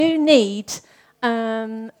do need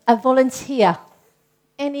a volunteer.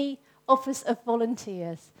 Any offers of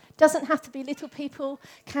volunteers? Doesn't have to be little people,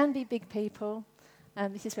 can be big people.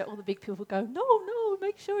 This is where all the big people go, no,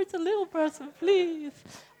 make sure it's a little person, please.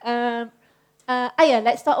 Aya,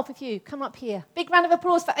 let's start off with you. Come up here. Big round of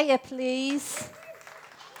applause for Aya, please.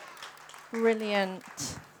 Brilliant.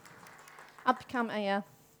 Up you come, Aya.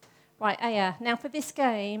 Right, Aya, now for this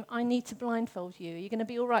game, I need to blindfold you. Are you going to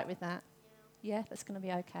be all right with that? Yeah, that's going to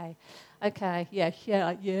be okay. Okay,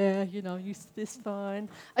 this fine.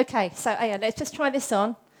 Okay, so Aya, let's just try this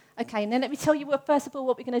on. Okay, and then let me tell you first of all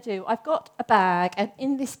what we're going to do. I've got a bag, and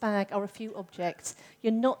in this bag are a few objects.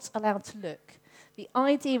 You're not allowed to look. The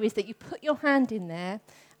idea is that you put your hand in there,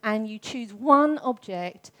 and you choose one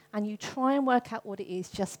object, and you try and work out what it is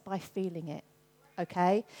just by feeling it.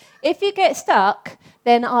 Okay? If you get stuck,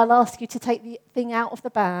 then I'll ask you to take the thing out of the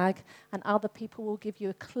bag, and other people will give you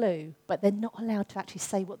a clue. But they're not allowed to actually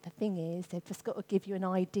say what the thing is. They've just got to give you an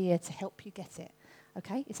idea to help you get it.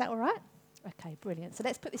 Okay? Is that all right? Okay, brilliant. So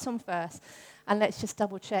let's put this on first, and let's just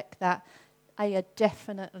double check that Aya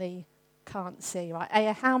definitely can't see. Right,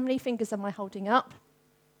 Aya, how many fingers am I holding up?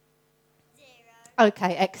 0.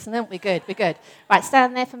 Okay, excellent. We're good. Right,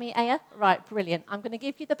 stand there for me, Aya. Right, brilliant. I'm going to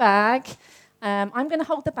give you the bag. I'm going to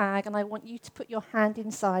hold the bag, and I want you to put your hand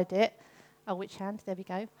inside it. Oh, which hand? There we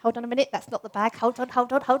go. Hold on a minute. That's not the bag. Hold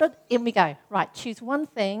on. In we go. Right, choose one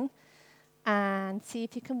thing, and see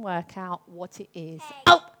if you can work out what it is. Hey.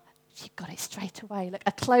 Oh! She got it straight away. Look,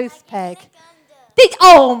 a clothes peg.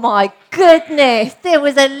 Oh my goodness. There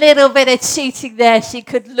was a little bit of cheating there. She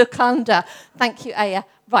could look under. Thank you, Aya.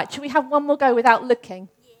 Right, shall we have one more go without looking?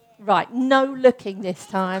 Yeah. Right, no looking this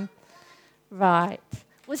time. Right.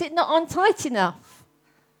 Was it not on tight enough?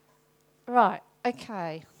 Right,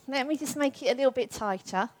 okay. Let me just make it a little bit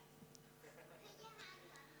tighter.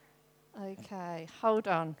 Okay, hold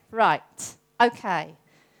on. Right, okay.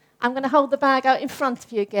 I'm going to hold the bag out in front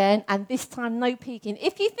of you again, and this time no peeking.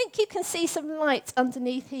 If you think you can see some light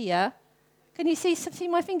underneath here, can you see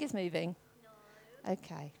my fingers moving? No.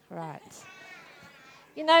 Okay, right.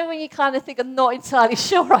 You know when you kind of think, I'm not entirely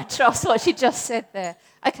sure I trust what she just said there.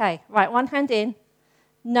 Okay, right, one hand in.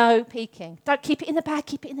 No peeking. Don't keep it in the bag,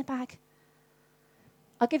 keep it in the bag.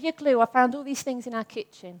 I'll give you a clue. I found all these things in our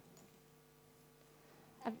kitchen.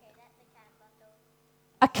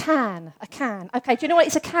 A can. Okay, do you know what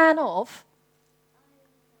it's a can of?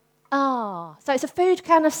 So it's a food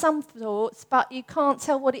can of some sorts, but you can't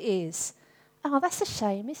tell what it is. Oh, that's a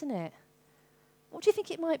shame, isn't it? What do you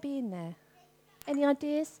think it might be in there? Any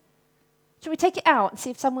ideas? Shall we take it out and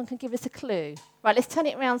see if someone can give us a clue? Right, let's turn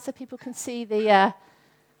it around so people can see the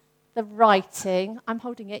writing. I'm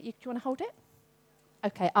holding it. Do you want to hold it?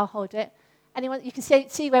 Okay, I'll hold it. Anyone? You can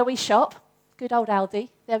see where we shop. Good old Aldi.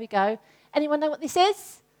 There we go. Anyone know what this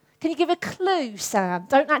is? Can you give a clue, Sam?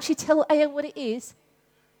 Don't actually tell Aya what it is.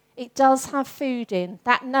 It does have food in.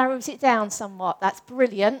 That narrows it down somewhat. That's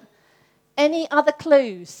brilliant. Any other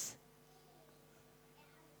clues?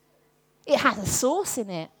 It has a sauce in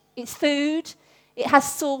it. It's food. It has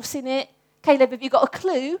sauce in it. Caleb, have you got a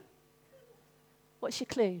clue? What's your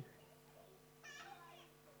clue?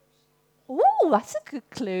 Ooh, that's a good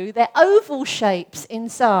clue. They're oval shapes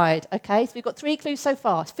inside. Okay, so we've got 3 clues so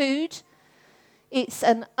far. Food. It's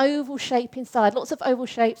an oval shape inside, lots of oval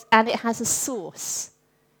shapes, and it has a sauce.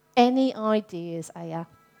 Any ideas, Aya?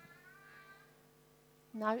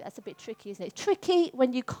 No, that's a bit tricky, isn't it? It's tricky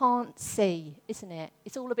when you can't see, isn't it?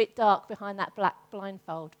 It's all a bit dark behind that black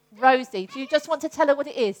blindfold. Rosie, do you just want to tell her what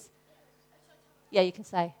it is? Yeah, you can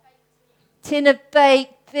say. Tin of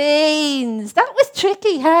baked beans. That was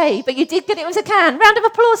tricky, hey? But you did get it. It was a can. Round of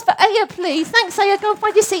applause for Aya, please. Thanks, Aya. Go and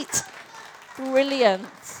find your seat. Brilliant.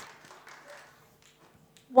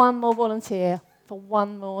 One more volunteer for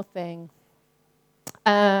one more thing.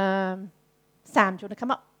 Sam, do you want to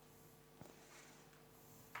come up?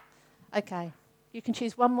 Okay. You can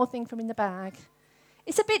choose one more thing from in the bag.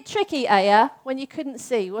 It's a bit tricky, Aya, when you couldn't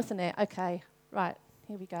see, wasn't it? Okay. Right.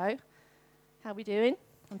 Here we go. How are we doing?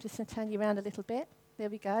 I'm just going to turn you around a little bit. There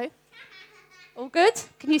we go. All good?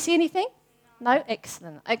 Can you see anything? No?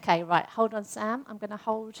 Excellent. Okay, right. Hold on, Sam. I'm going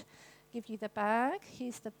to give you the bag.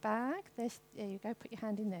 Here's the bag. There you go. Put your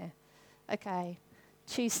hand in there. Okay.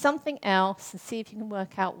 Choose something else and see if you can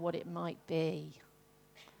work out what it might be.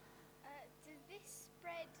 Does this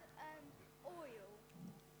spread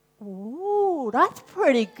oil? Ooh, that's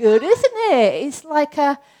pretty good, isn't it? It's like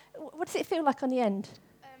what does it feel like on the end?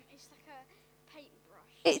 It's like a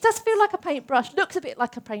paintbrush. It does feel like a paintbrush, looks a bit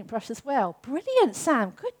like a paintbrush as well. Brilliant,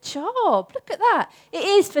 Sam. Good job. Look at that. It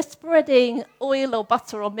is for spreading oil or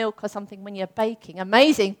butter or milk or something when you're baking.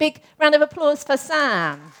 Amazing. Big round of applause for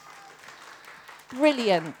Sam.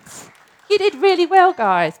 Brilliant. You did really well,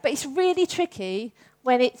 guys, but it's really tricky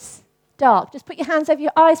when it's dark. Just put your hands over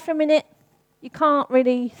your eyes for a minute. You can't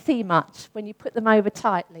really see much when you put them over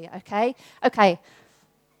tightly, okay? Okay.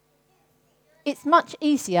 It's much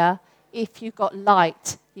easier if you've got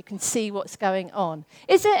light. You can see what's going on.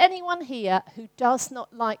 Is there anyone here who does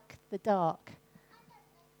not like the dark?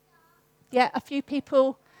 Yeah, a few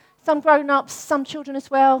people. Some grown-ups, some children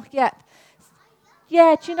as well. Yeah.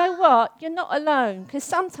 Yeah, do you know what? You're not alone, because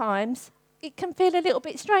sometimes it can feel a little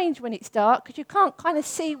bit strange when it's dark, because you can't kind of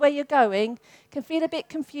see where you're going. It can feel a bit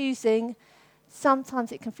confusing.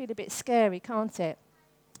 Sometimes it can feel a bit scary, can't it?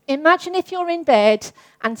 Imagine if you're in bed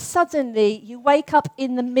and suddenly you wake up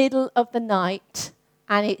in the middle of the night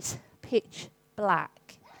and it's pitch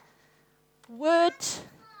black. Would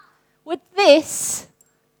this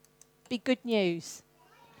be good news?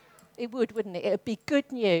 It would, wouldn't it? It would be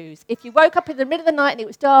good news. If you woke up in the middle of the night and it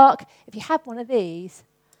was dark, if you had one of these,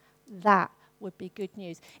 that would be good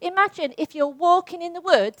news. Imagine if you're walking in the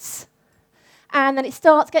woods and then it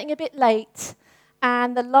starts getting a bit late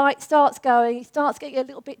and the light starts going, it starts getting a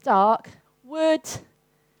little bit dark. Would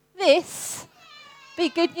this be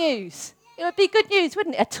good news? It would be good news,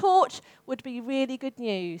 wouldn't it? A torch would be really good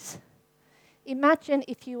news. Imagine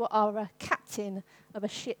if you are a captain of a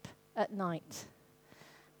ship at night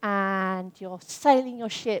and you're sailing your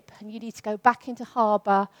ship and you need to go back into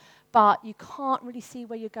harbour, but you can't really see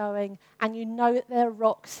where you're going and you know that there are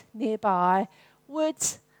rocks nearby. Would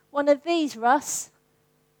one of these, Russ?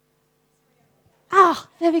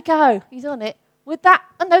 There we go. He's on it. Would that,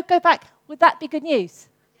 no, go back. Would that be good news?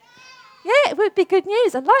 Yeah, it would be good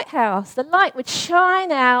news. A lighthouse. The light would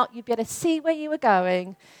shine out. You'd be able to see where you were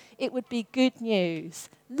going. It would be good news.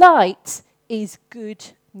 Light is good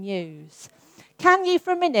news. Can you,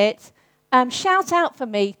 for a minute, shout out for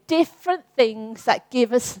me different things that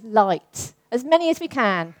give us light? As many as we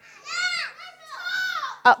can.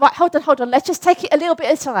 Right, hold on. Let's just take it a little bit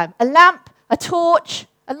at a time. A lamp, a torch,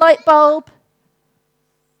 a light bulb,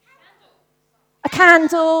 a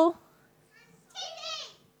candle.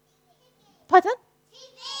 Pardon?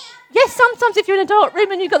 Yes, sometimes if you're in a dark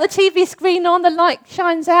room and you've got the TV screen on, the light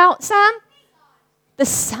shines out. Sam? The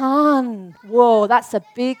sun. Whoa, that's a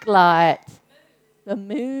big light. The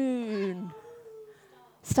moon.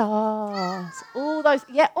 Stars. All those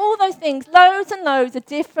things. Loads and loads of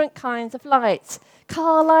different kinds of lights.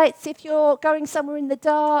 Car lights if you're going somewhere in the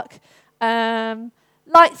dark.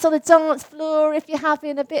 Lights on the dance floor if you're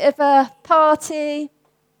having a bit of a party.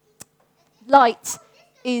 Light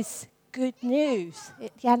is good news.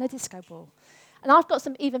 And a disco ball. And I've got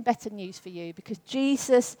some even better news for you because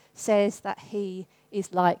Jesus says that he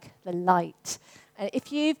is like the light. And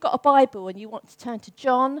if you've got a Bible and you want to turn to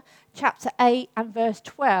John chapter 8 and verse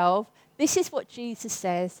 12, this is what Jesus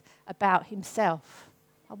says about himself.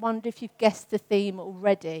 I wonder if you've guessed the theme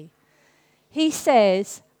already. He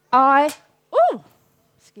says, I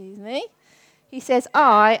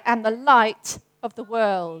am the light of the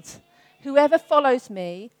world. Whoever follows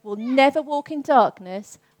me will never walk in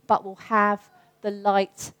darkness, but will have the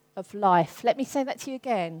light of life. Let me say that to you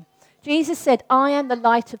again. Jesus said, I am the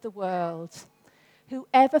light of the world.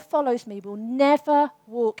 Whoever follows me will never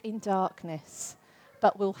walk in darkness,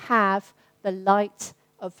 but will have the light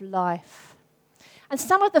of life. And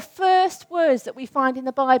some of the first words that we find in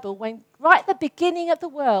the Bible, when right at the beginning of the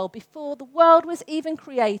world, before the world was even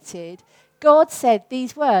created, God said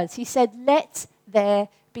these words. He said, let there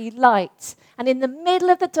be light. And in the middle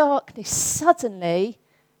of the darkness, suddenly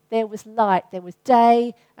there was light. There was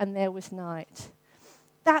day and there was night.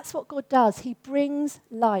 That's what God does. He brings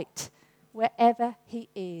light wherever he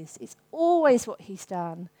is. It's always what he's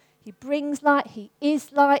done. He brings light. He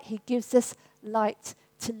is light. He gives us light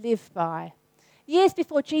to live by. Years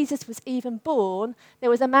before Jesus was even born, there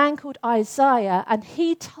was a man called Isaiah, and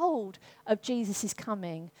he told of Jesus'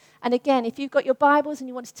 coming. And again, if you've got your Bibles and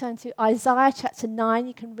you want to turn to Isaiah chapter 9,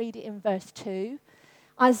 you can read it in verse 2.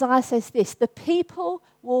 Isaiah says this, the people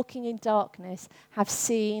walking in darkness have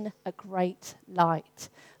seen a great light.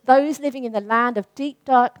 On those living in the land of deep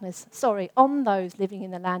darkness,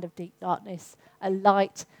 a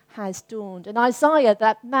light has dawned. And Isaiah,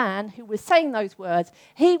 that man who was saying those words,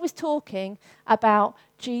 he was talking about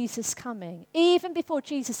Jesus coming. Even before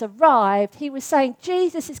Jesus arrived, he was saying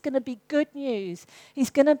Jesus is going to be good news. He's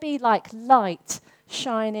going to be like light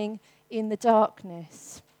shining in the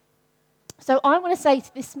darkness. So I want to say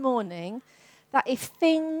this morning that if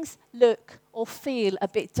things look or feel a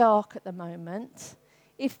bit dark at the moment,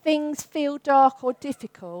 if things feel dark or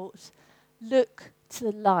difficult, look to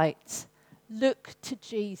the light. Look to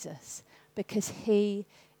Jesus, because he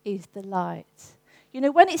is the light. You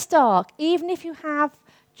know, when it's dark, even if you have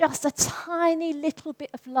just a tiny little bit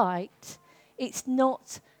of light, it's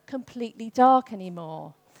not completely dark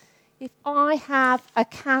anymore. If I have a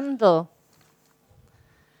candle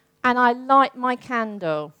and I light my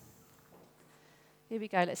candle, here we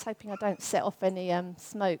go, let's hoping I don't set off any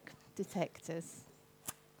smoke detectors.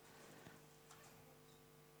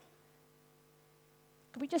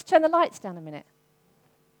 Can we just turn the lights down a minute?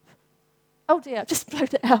 Oh dear, I've just blown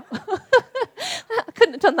it out. I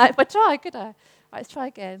couldn't have done that if I tried, could I? Right, let's try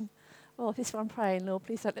again. Oh, this one I'm praying, Lord,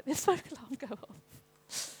 please don't let this smoke alarm go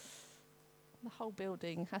off. The whole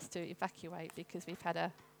building has to evacuate because we've had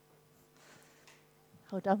a...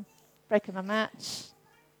 Hold on, breaking my match.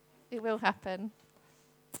 It will happen.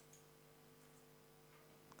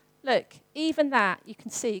 Look, even that you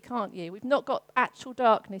can see, can't you? We've not got actual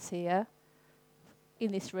darkness here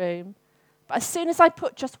in this room. But as soon as I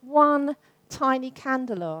put just one tiny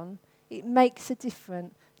candle on, it makes a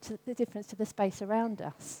difference to the space around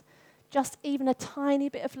us. Just even a tiny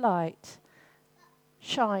bit of light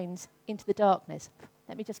shines into the darkness.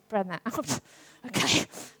 Let me just burn that out.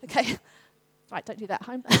 Okay. Right, don't do that at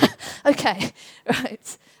home. Okay,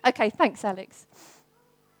 right. Okay, thanks, Alex.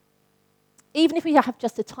 Even if we have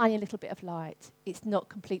just a tiny little bit of light, it's not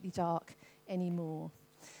completely dark anymore.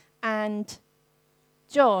 And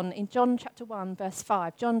John, in John chapter 1, verse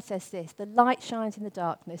 5, John says this: the light shines in the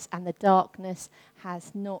darkness, and the darkness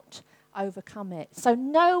has not overcome it. So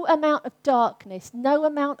no amount of darkness, no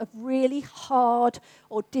amount of really hard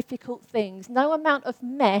or difficult things, no amount of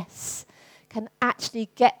mess can actually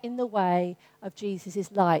get in the way of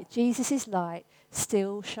Jesus' light. Jesus' light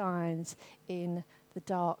still shines in the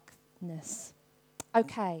darkness.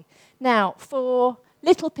 Okay, now for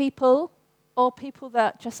little people, or people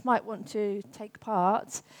that just might want to take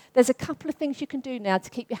part, there's a couple of things you can do now to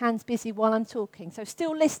keep your hands busy while I'm talking. So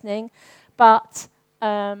still listening, but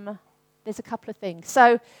there's a couple of things.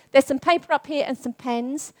 So there's some paper up here and some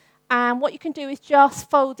pens, and what you can do is just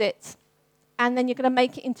fold it, and then you're going to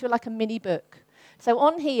make it into like a mini book. So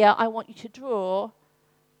on here, I want you to draw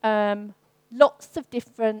lots of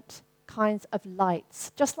different kinds of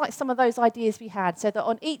lights, just like some of those ideas we had, so that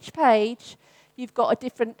on each page, you've got a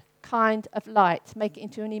different kind of light. Make it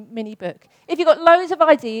into a mini book. If you've got loads of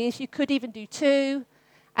ideas, you could even do 2,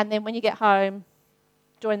 and then when you get home,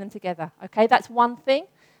 join them together. Okay, that's one thing.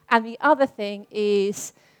 And the other thing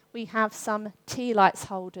is we have some tea light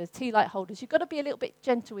holders. You've got to be a little bit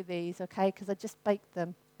gentle with these, okay, because I just baked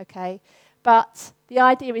them, okay. But the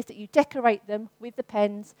idea is that you decorate them with the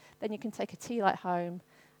pens, then you can take a tea light home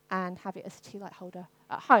and have it as a tea light holder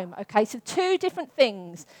at home, okay? So 2 different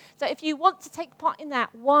things. So if you want to take part in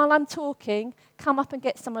that while I'm talking, come up and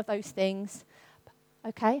get some of those things.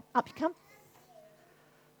 Okay, up you come.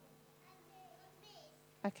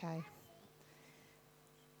 Okay.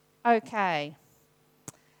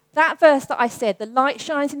 That verse that I said, the light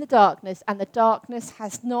shines in the darkness and the darkness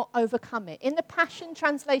has not overcome it. In the Passion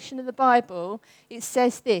Translation of the Bible, it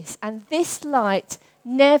says this: and this light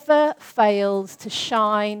never fails to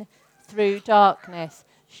shine through darkness.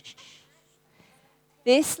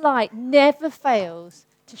 This light never fails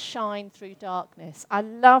to shine through darkness. I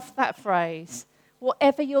love that phrase.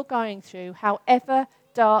 Whatever you're going through, however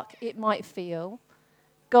dark it might feel,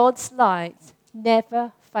 God's light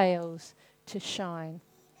never fails to shine.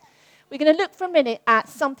 We're going to look for a minute at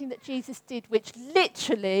something that Jesus did which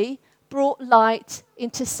literally brought light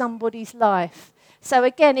into somebody's life. So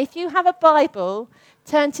again, if you have a Bible,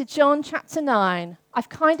 turn to John chapter 9. I've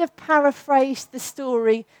kind of paraphrased the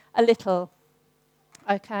story a little.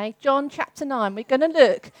 Okay, John chapter 9. We're going to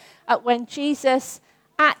look at when Jesus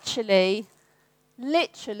actually,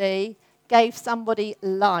 literally gave somebody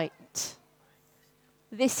light.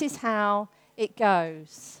 This is how it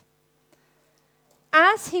goes.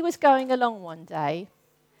 As he was going along one day,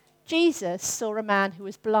 Jesus saw a man who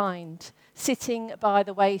was blind sitting by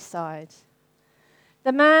the wayside.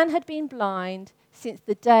 The man had been blind since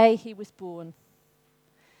the day he was born.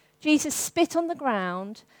 Jesus spit on the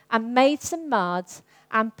ground and made some mud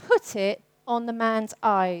and put it on the man's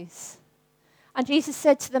eyes. And Jesus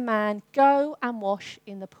said to the man, "Go and wash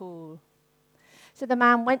in the pool." So the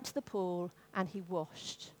man went to the pool and he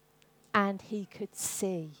washed, and he could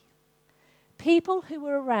see. People who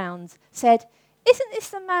were around said, "Isn't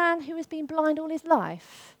this the man who has been blind all his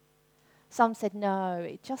life?" Some said, "No,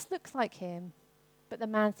 it just looks like him." But the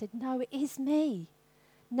man said, "No, it is me.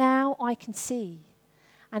 Now I can see."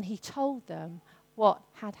 and he told them what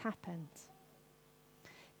had happened.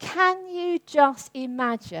 Can you just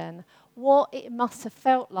imagine what it must have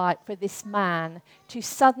felt like for this man to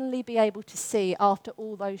suddenly be able to see after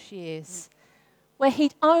all those years? Where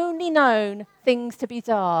he'd only known things to be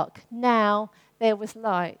dark, now there was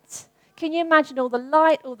light. Can you imagine all the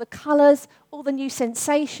light, all the colours, all the new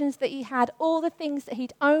sensations that he had, all the things that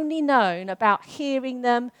he'd only known about hearing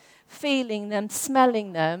them, feeling them,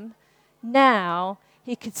 smelling them? Now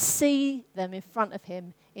he could see them in front of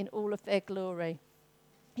him in all of their glory.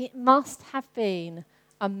 It must have been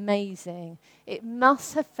amazing. It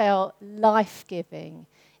must have felt life-giving.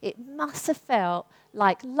 It must have felt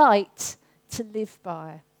like light to live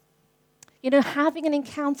by. You know, having an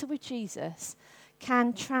encounter with Jesus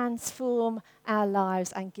can transform our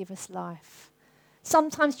lives and give us life.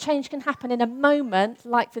 Sometimes change can happen in a moment,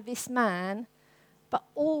 like for this man, but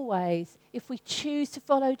always, if we choose to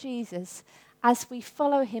follow Jesus, as we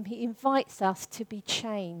follow him, he invites us to be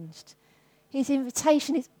changed. His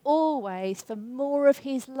invitation is always for more of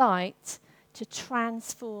his light to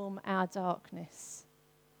transform our darkness.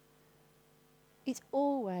 He's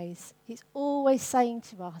always saying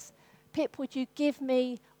to us, Pip, would you give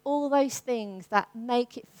me all those things that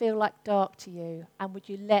make it feel like dark to you, and would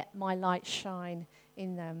you let my light shine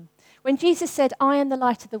in them? When Jesus said, I am the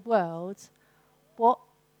light of the world, what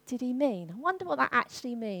did he mean? I wonder what that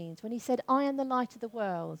actually means. When he said, I am the light of the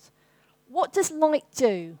world, what does light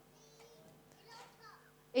do?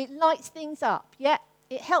 It lights things up, yeah?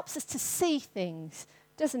 It helps us to see things,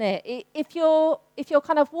 doesn't it? If you're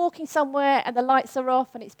kind of walking somewhere and the lights are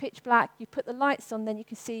off and it's pitch black, you put the lights on, then you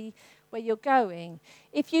can see where you're going.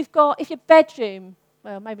 If your bedroom,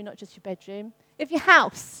 well, maybe not just your bedroom, if your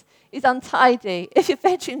house is untidy, if your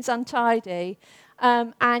bedroom's untidy,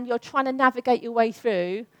 and you're trying to navigate your way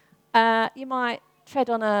through, you might tread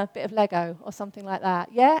on a bit of Lego or something like that.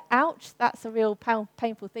 Yeah? Ouch. That's a real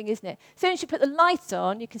painful thing, isn't it? As soon as you put the light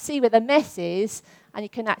on, you can see where the mess is, and you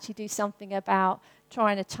can actually do something about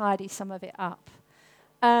trying to tidy some of it up.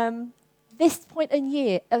 This point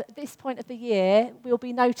of the year, we'll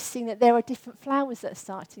be noticing that there are different flowers that are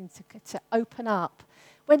starting to open up.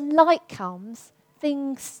 When light comes,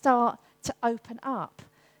 things start to open up.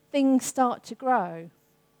 Things start to grow.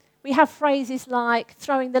 We have phrases like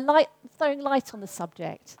throwing light on the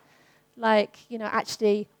subject. Like,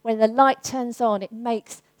 actually, when the light turns on, it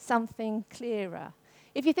makes something clearer.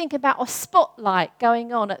 If you think about a spotlight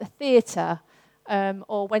going on at the theatre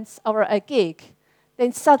or at a gig,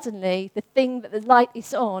 then suddenly the thing that the light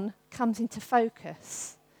is on comes into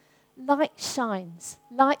focus. Light shines.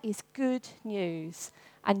 Light is good news,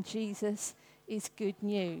 and Jesus is good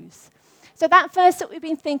news. So that verse that we've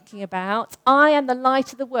been thinking about, I am the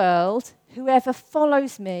light of the world. Whoever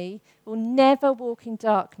follows me will never walk in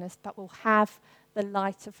darkness, but will have the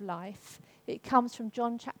light of life. It comes from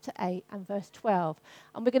John chapter 8 and verse 12.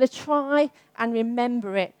 And we're going to try and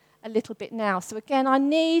remember it a little bit now. So again, I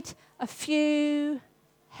need a few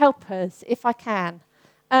helpers, if I can.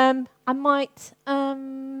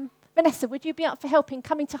 Vanessa, would you be up for helping,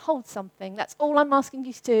 coming to hold something? That's all I'm asking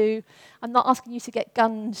you to do. I'm not asking you to get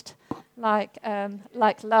gunged like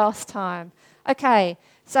last time. Okay,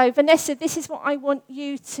 so Vanessa, this is what I want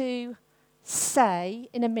you to say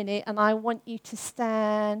in a minute, and I want you to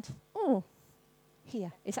stand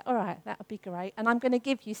here. Is that all right? That would be great. And I'm going to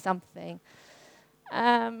give you something.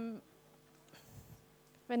 Vanessa,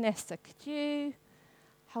 could you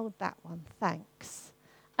hold that one? Thanks.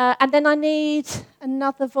 And then I need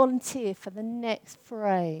another volunteer for the next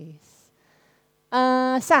phrase.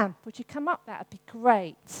 Sam, would you come up? That would be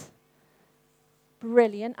great.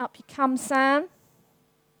 Brilliant. Up you come, Sam.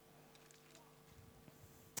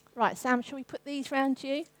 Right, Sam, shall we put these round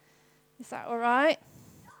you? Is that all right?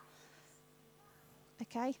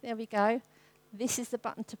 Okay, there we go. This is the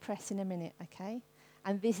button to press in a minute, okay?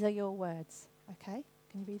 And these are your words, okay?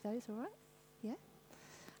 Can you read those all right? Yeah?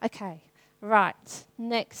 Okay. Right,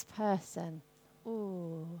 next person.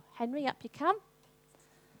 Ooh, Henry, up you come.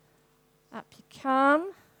 Up you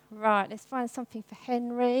come. Right, let's find something for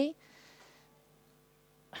Henry.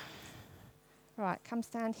 Right, come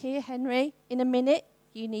stand here, Henry. In a minute,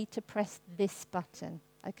 you need to press this button,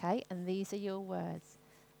 okay? And these are your words.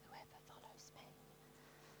 Whoever follows me.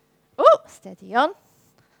 Oh, steady on.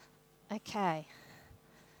 Okay.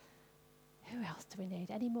 Who else do we need?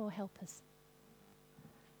 Any more helpers?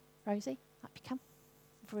 Rosie? Up you come.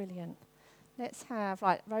 Brilliant. Let's have,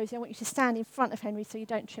 right, Rosie, I want you to stand in front of Henry so you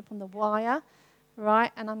don't trip on the wire.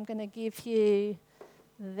 Right, and I'm going to give you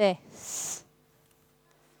this.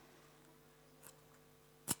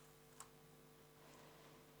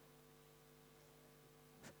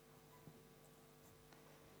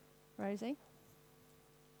 Rosie.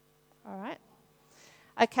 All right.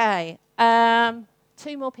 Okay.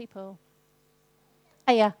 2 more people.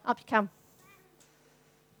 Aya, up you come.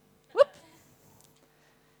 Whoop.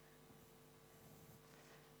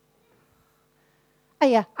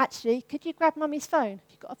 Aya, actually, could you grab Mummy's phone? Have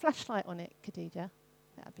you got a flashlight on it, Khadija?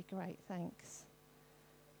 That would be great, thanks.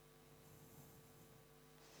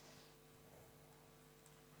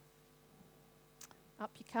 Up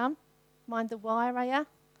you come. Mind the wire, Aya.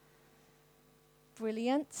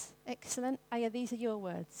 Brilliant. Excellent. Aya, these are your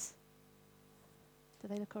words. Do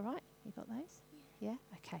they look all right? You got those? Yeah?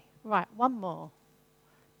 Okay. Right, one more.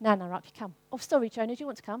 Nana, up you come. Oh, sorry, Jonah, do you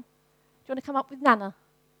want to come? Do you want to come up with Nana?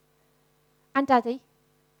 And Daddy?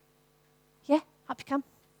 Yeah? Up you come.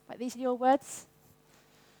 Right, these are your words.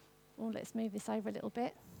 Oh, let's move this over a little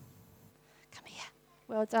bit. Come here.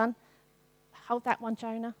 Well done. Hold that one,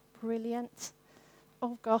 Jonah. Brilliant.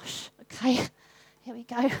 Oh, gosh. Okay. Here we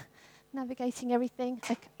go. Navigating everything.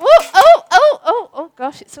 Okay. Oh,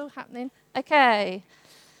 gosh, it's all happening. Okay.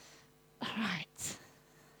 All right.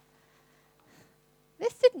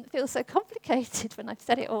 This didn't feel so complicated when I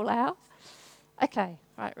said it all out. Okay,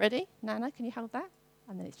 right, ready? Nana, can you hold that?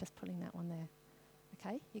 And then it's just pulling that one there.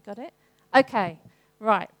 Okay, you got it? Okay,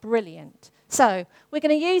 right, brilliant. So we're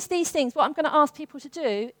going to use these things. What I'm going to ask people to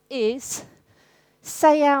do is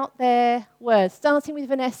say out their words. Starting with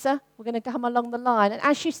Vanessa, we're going to come along the line. And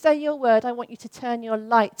as you say your word, I want you to turn your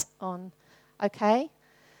light on. Okay?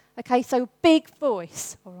 Okay, so big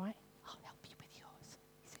voice. All right? I'll help you with yours.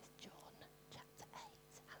 This is John chapter 8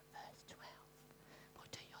 and verse 12. We'll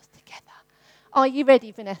do yours together. Are you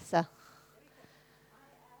ready, Vanessa?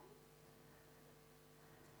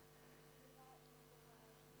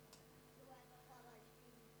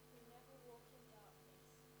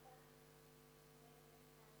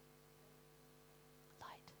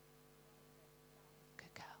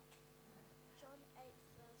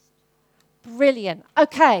 Brilliant.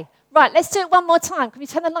 Okay. Right, let's do it one more time. Can we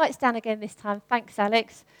turn the lights down again this time? Thanks,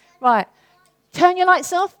 Alex. Right. Turn your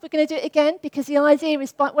lights off. We're going to do it again because the idea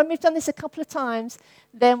is when we've done this a couple of times,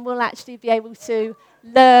 then we'll actually be able to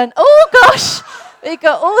learn. Oh, gosh. We've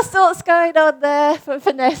got all sorts going on there for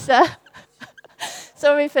Vanessa.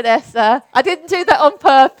 Sorry, Vanessa. I didn't do that on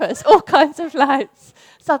purpose. All kinds of lights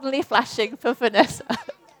suddenly flashing for Vanessa.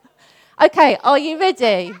 Okay, are you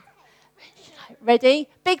ready? Ready?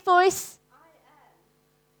 Big voice.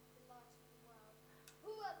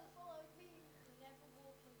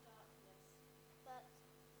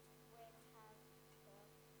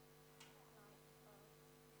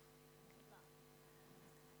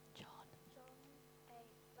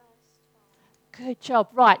 Good job.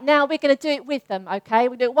 Right, now we're going to do it with them, okay?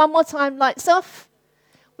 We'll do it one more time, lights off.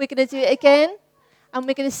 We're going to do it again. And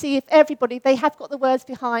we're going to see if everybody, they have got the words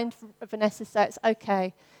behind Vanessa, so it's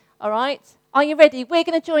okay. All right? Are you ready? We're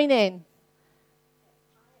going to join in.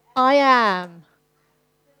 I am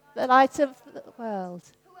the light of the world.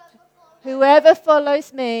 Whoever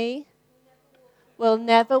follows me will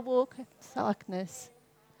never walk in darkness,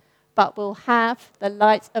 but will have the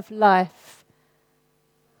light of life.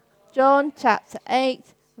 John chapter 8,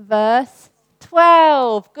 verse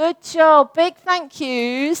 12. Good job. Big thank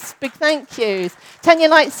yous. Big thank yous. Turn your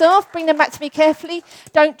lights off. Bring them back to me carefully.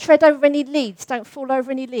 Don't tread over any leads. Don't fall over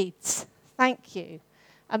any leads. Thank you.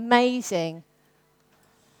 Amazing.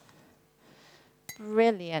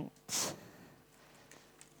 Brilliant.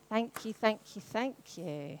 Thank you, thank you, thank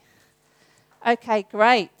you. Okay,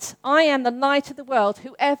 great. I am the light of the world.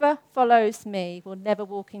 Whoever follows me will never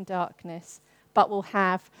walk in darkness, but will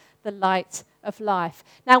have the light of life.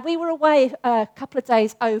 Now, we were away a couple of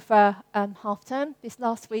days over half term this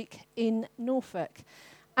last week in Norfolk.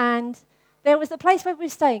 And there was a place where we were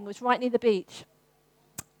staying, it was right near the beach.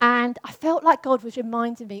 And I felt like God was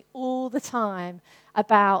reminding me all the time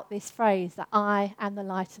about this phrase that I am the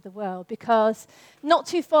light of the world. Because not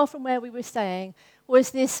too far from where we were staying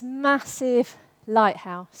was this massive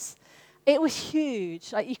lighthouse. It was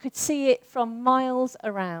huge. Like you could see it from miles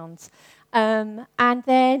around. And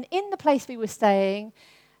then in the place we were staying,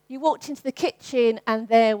 you walked into the kitchen and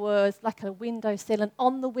there was like a windowsill, and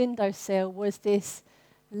on the windowsill was this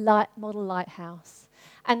model lighthouse.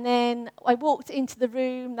 And then I walked into the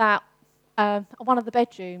room that one of the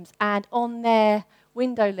bedrooms, and on their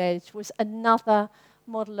window ledge was another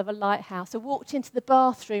model of a lighthouse. I walked into the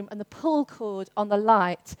bathroom, and the pull cord on the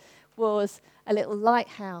light was a little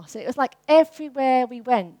lighthouse. It was like everywhere we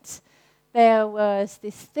went, there was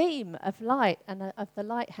this theme of light and of the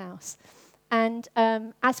lighthouse. And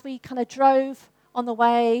as we kind of drove on the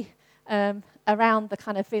way around the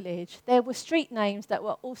kind of village, there were street names that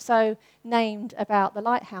were also named about the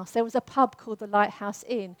lighthouse. There was a pub called the Lighthouse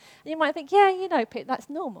Inn. And you might think, yeah, Pete, that's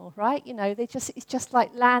normal, right? It's just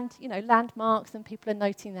like landmarks, and people are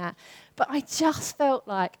noting that. But I just felt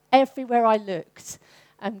like everywhere I looked,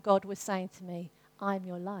 God was saying to me, I'm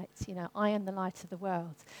your light. I am the light of the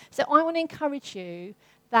world. So I want to encourage you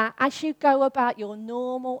that as you go about your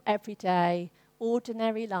normal, everyday,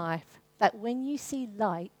 ordinary life, that when you see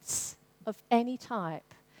lights of any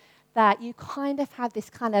type, that you kind of have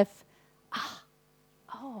this kind of,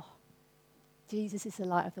 Jesus is the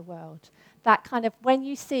light of the world. That kind of, when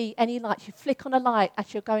you see any lights, you flick on a light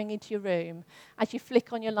as you're going into your room, as you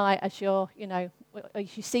flick on your light as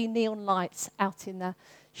as you see neon lights out in the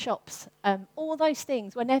shops, all those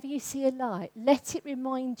things, whenever you see a light, let it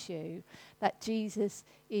remind you that Jesus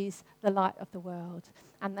is the light of the world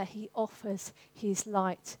and that he offers his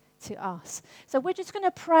light to us. So we're just going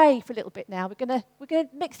to pray for a little bit now. We're going to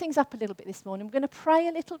mix things up a little bit this morning. We're going to pray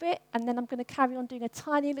a little bit, and then I'm going to carry on doing a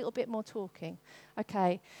tiny little bit more talking.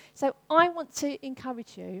 Okay? So I want to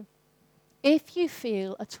encourage you, if you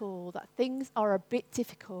feel at all that things are a bit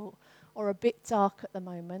difficult or a bit dark at the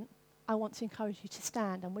moment, I want to encourage you to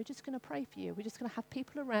stand, and we're just going to pray for you. We're just going to have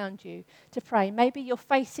people around you to pray. Maybe you're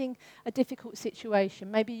facing a difficult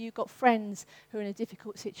situation. Maybe you've got friends who are in a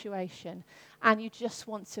difficult situation, and you just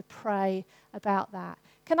want to pray about that.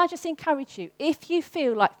 Can I just encourage you, if you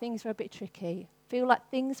feel like things are a bit tricky, feel like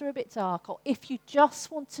things are a bit dark, or if you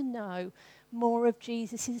just want to know more of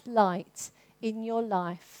Jesus' light in your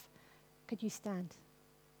life, could you stand?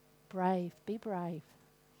 Brave. Be brave.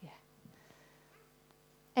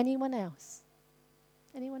 Anyone else?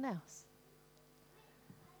 Anyone else?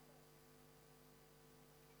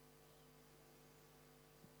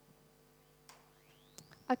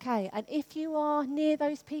 Okay, and if you are near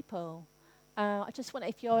those people, I just want,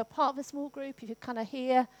 if you're a part of a small group, if you're kind of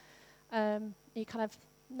here, you kind of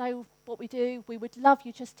know what we do, we would love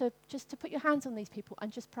you just to put your hands on these people and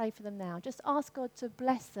just pray for them now. Just ask God to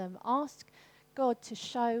bless them. Ask God to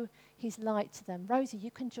show his light to them. Rosie, you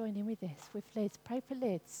can join in with this, with Liz. Pray for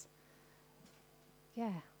Liz. Yeah.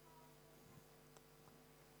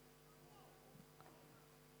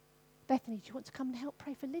 Bethany, do you want to come and help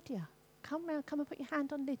pray for Lydia? Come round, come and put your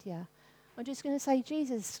hand on Lydia. I'm just going to say,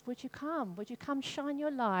 Jesus, would you come? Would you come shine your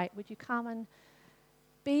light? Would you come and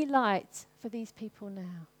be light for these people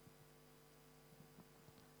now?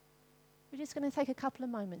 We're just going to take a couple of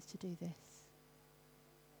moments to do this.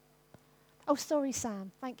 Oh, sorry,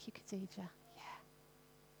 Sam. Thank you, Khadija. Yeah.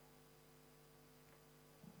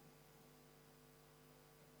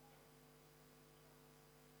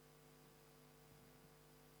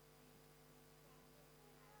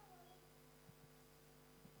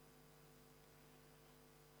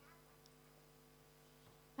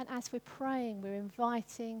 And as we're praying, we're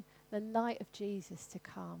inviting the light of Jesus to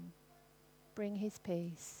come. Bring his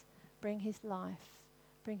peace, bring his life,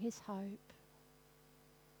 bring his hope.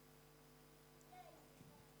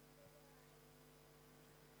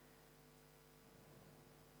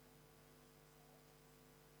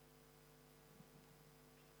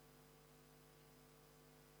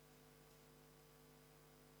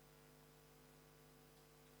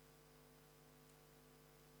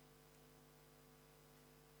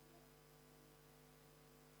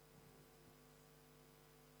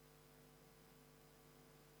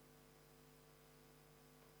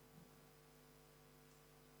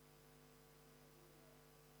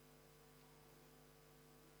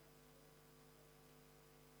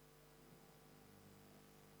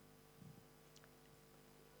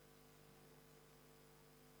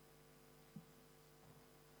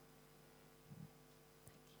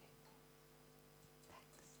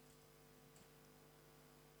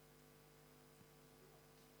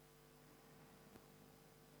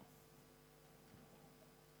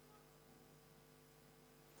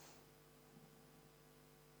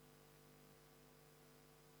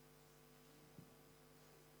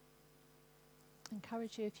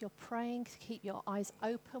 Encourage you, if you're praying, to keep your eyes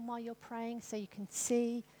open while you're praying so you can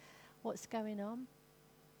see what's going on.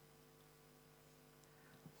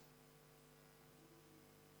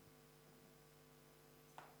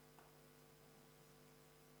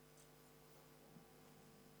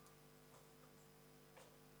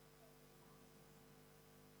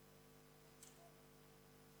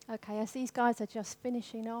 Okay, as these guys are just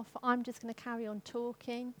finishing off, I'm just going to carry on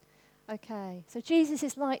talking. Okay, so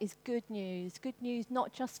Jesus' light is good news. Good news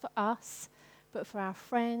not just for us, but for our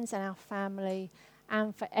friends and our family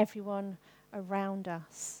and for everyone around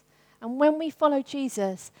us. And when we follow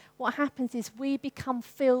Jesus, what happens is we become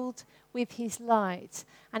filled with his light,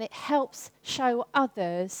 and it helps show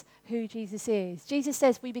others who Jesus is. Jesus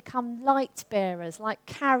says we become light bearers, like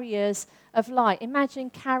carriers of light. Imagine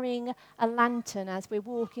carrying a lantern as we're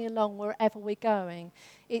walking along wherever we're going.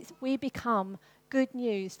 We become good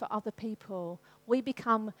news for other people. We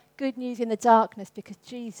become good news in the darkness because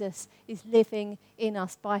Jesus is living in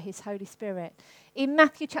us by his Holy Spirit. In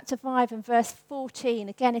Matthew chapter 5 and verse 14,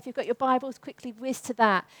 again, if you've got your Bibles, quickly whiz to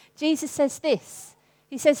that. Jesus says this.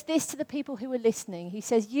 He says this to the people who are listening. He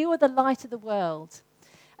says, "You are the light of the world.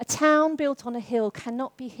 A town built on a hill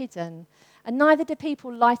cannot be hidden, and neither do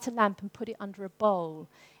people light a lamp and put it under a bowl.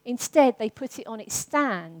 Instead, they put it on its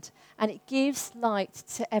stand, and it gives light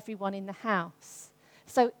to everyone in the house.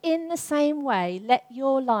 So in the same way, let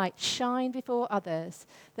your light shine before others,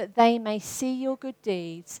 that they may see your good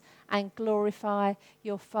deeds and glorify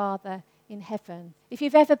your Father in heaven." If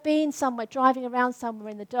you've ever been somewhere, driving around somewhere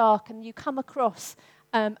in the dark, and you come across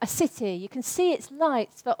a city, you can see its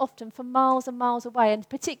lights often for miles and miles away, and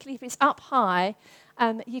particularly if it's up high,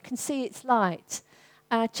 you can see its light.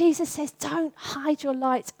 Jesus says, don't hide your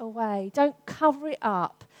light away. Don't cover it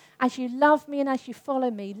up. As you love me and as you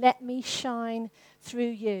follow me, let me shine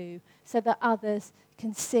through you so that others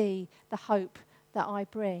can see the hope that I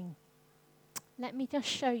bring. Let me just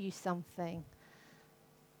show you something.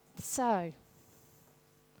 So,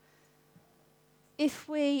 if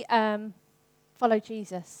we follow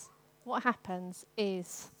Jesus, what happens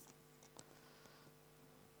is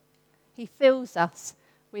he fills us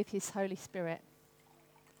with his Holy Spirit.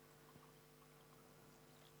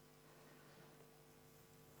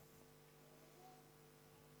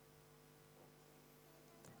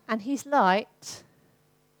 And his light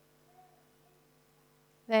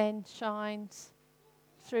then shines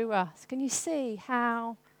through us. Can you see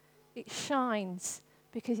how it shines?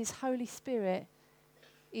 Because his Holy Spirit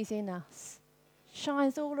is in us.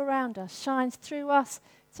 Shines all around us, shines through us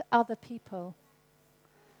to other people.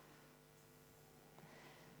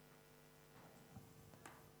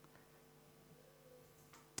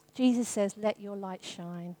 Jesus says, let your light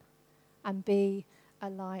shine and be a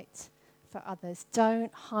light for others.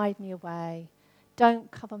 Don't hide me away.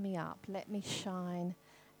 Don't cover me up. Let me shine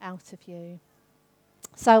out of you.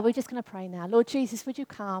 So we're just going to pray now. Lord Jesus, would you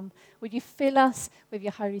come? Would you fill us with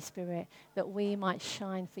your Holy Spirit that we might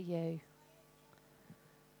shine for you?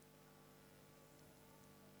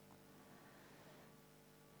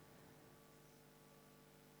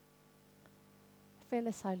 Fill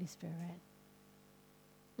us, Holy Spirit.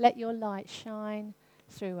 Let your light shine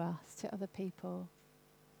through us to other people.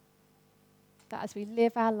 That as we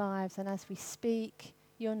live our lives and as we speak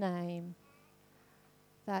your name,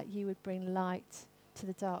 that you would bring light to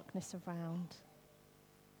the darkness around.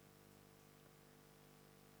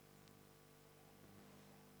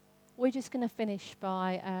 We're just going to finish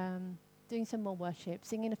by doing some more worship,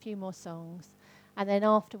 singing a few more songs. And then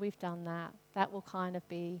after we've done that, that will kind of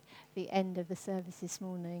be the end of the service this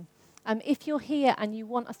morning. If you're here and you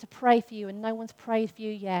want us to pray for you and no one's prayed for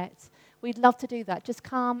you yet, we'd love to do that. Just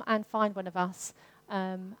come and find one of us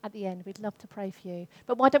at the end. We'd love to pray for you.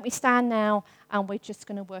 But why don't we stand now and we're just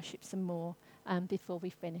going to worship some more before we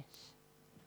finish.